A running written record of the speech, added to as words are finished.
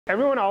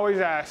Everyone always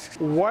asks,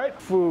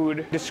 what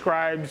food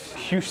describes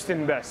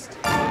Houston best?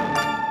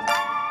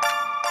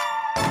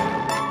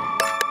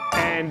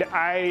 And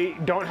I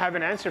don't have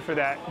an answer for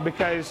that,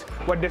 because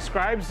what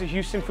describes the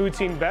Houston food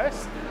scene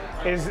best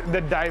is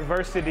the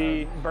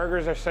diversity.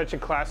 Burgers are such a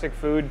classic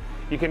food.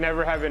 You can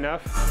never have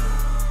enough.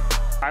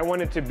 I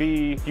want it to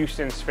be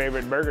Houston's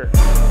favorite burger.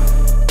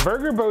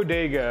 Burger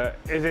Bodega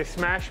is a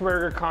smash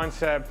burger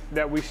concept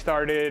that we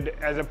started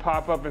as a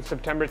pop-up in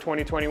September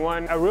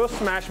 2021. A real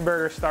smash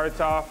burger starts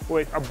off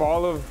with a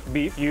ball of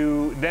beef.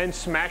 You then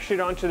smash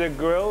it onto the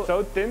grill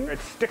so thin it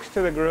sticks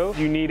to the grill.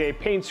 You need a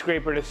paint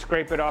scraper to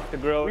scrape it off the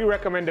grill. We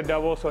recommend a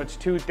double, so it's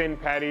 2 thin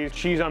patties,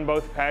 cheese on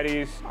both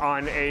patties,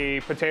 on a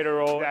potato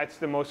roll. That's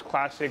the most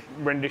classic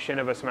rendition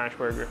of a smash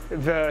burger.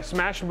 The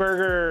smash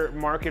burger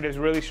market is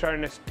really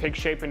starting to take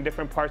shape in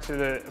different parts of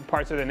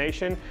the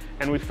nation,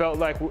 and we felt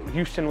like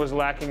Houston was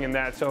lacking in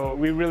that, so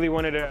we really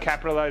wanted to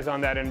capitalize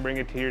on that and bring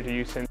it here to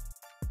Houston.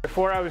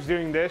 Before I was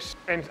doing this,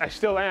 and I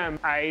still am,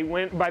 I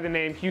went by the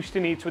name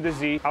Houston Eats with a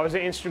Z. I was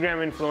an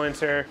Instagram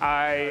influencer.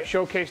 I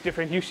showcased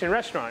different Houston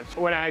restaurants.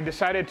 When I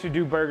decided to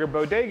do Burger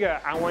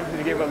Bodega, I wanted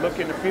to give a look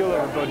and a feel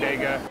of a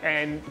bodega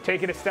and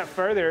take it a step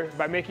further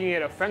by making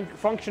it a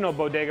functional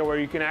bodega where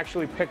you can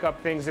actually pick up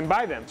things and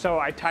buy them. So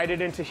I tied it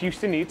into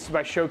Houston Eats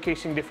by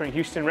showcasing different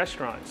Houston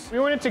restaurants. We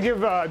wanted to give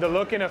the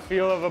look and a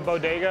feel of a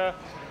bodega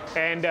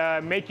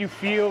and make you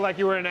feel like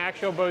you were in an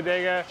actual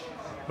bodega,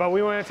 but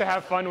we wanted to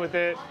have fun with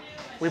it.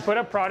 We put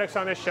up products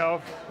on the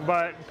shelf,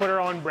 but put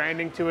our own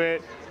branding to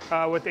it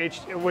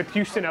with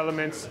Houston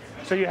elements.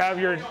 So you have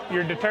your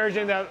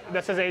detergent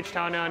that says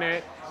H-Town on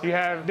it. You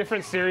have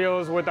different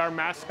cereals with our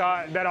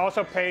mascot that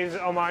also pays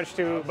homage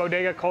to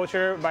bodega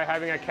culture by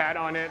having a cat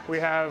on it. We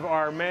have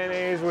our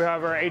mayonnaise, we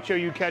have our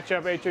HOU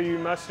ketchup, HOU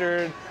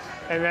mustard.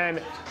 And then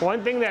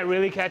one thing that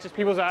really catches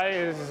people's eye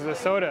is the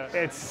soda.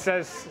 It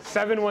says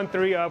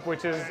 713 up,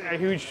 which is a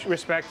huge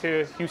respect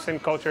to Houston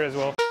culture as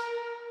well.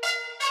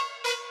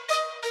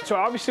 So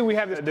obviously we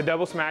have the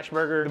double smash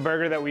burger, the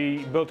burger that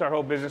we built our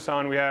whole business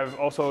on. We have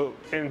also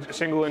in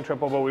single and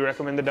triple, but we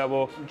recommend the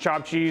double.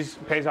 Chopped cheese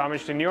pays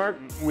homage to New York.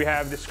 We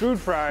have the screwed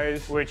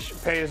fries, which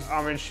pays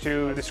homage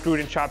to the screwed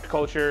and chopped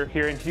culture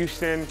here in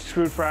Houston.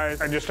 Screwed fries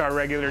are just our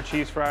regular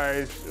cheese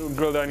fries,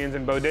 grilled onions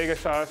and bodega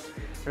sauce.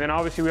 And then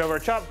obviously we have our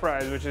chopped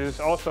fries, which is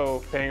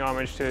also paying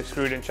homage to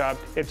screwed and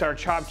chopped. It's our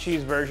chopped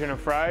cheese version of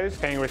fries,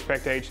 paying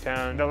respect to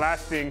H-Town. The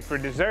last thing for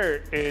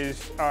dessert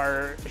is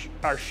our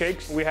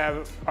shakes. We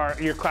have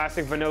your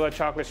classic vanilla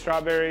chocolate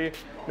strawberry,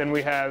 then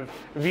we have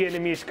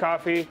Vietnamese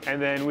coffee, and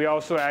then we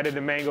also added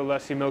the mango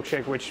lassi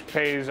milkshake, which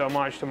pays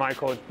homage to my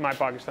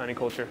Pakistani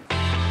culture.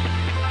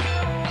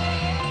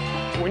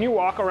 When you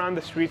walk around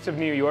the streets of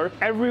New York,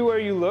 everywhere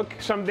you look,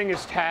 something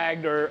is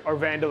tagged or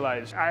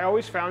vandalized. I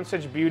always found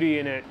such beauty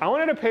in it. I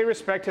wanted to pay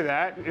respect to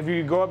that. If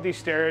you go up these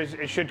stairs,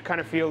 it should kind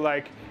of feel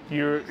like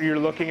you're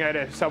looking at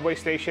a subway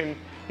station.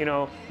 You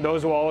know,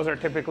 those walls are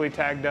typically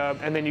tagged up,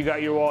 and then you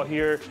got your wall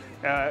here,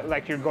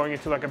 like you're going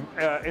into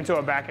into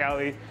a back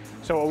alley.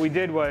 So what we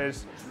did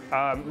was,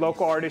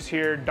 local artist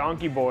here,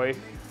 Donkey Boy,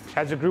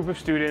 has a group of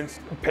students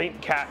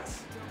paint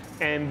cats.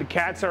 And the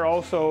cats are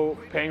also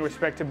paying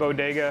respect to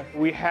Bodega.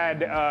 We had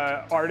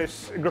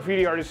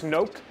graffiti artist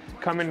Noke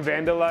come and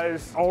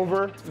vandalize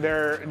over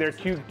their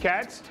cute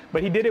cats,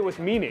 but he did it with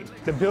meaning.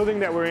 The building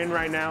that we're in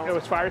right now, it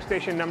was fire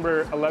station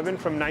number 11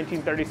 from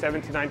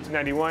 1937 to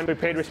 1991. We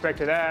paid respect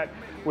to that.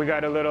 We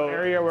got a little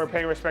area where we're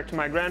paying respect to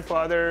my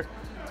grandfather,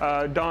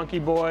 Donkey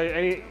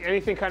Boy,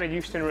 anything kind of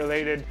Houston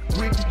related.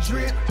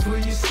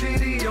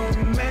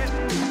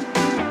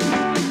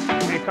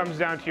 It comes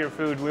down to your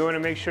food. We want to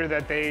make sure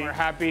that they are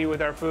happy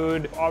with our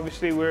food.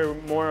 Obviously, we're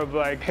more of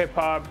like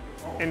hip-hop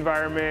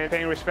environment,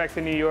 paying respect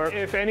to New York.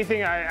 If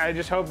anything, I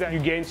just hope that you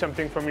gain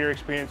something from your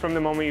experience from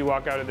the moment you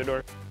walk out of the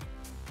door.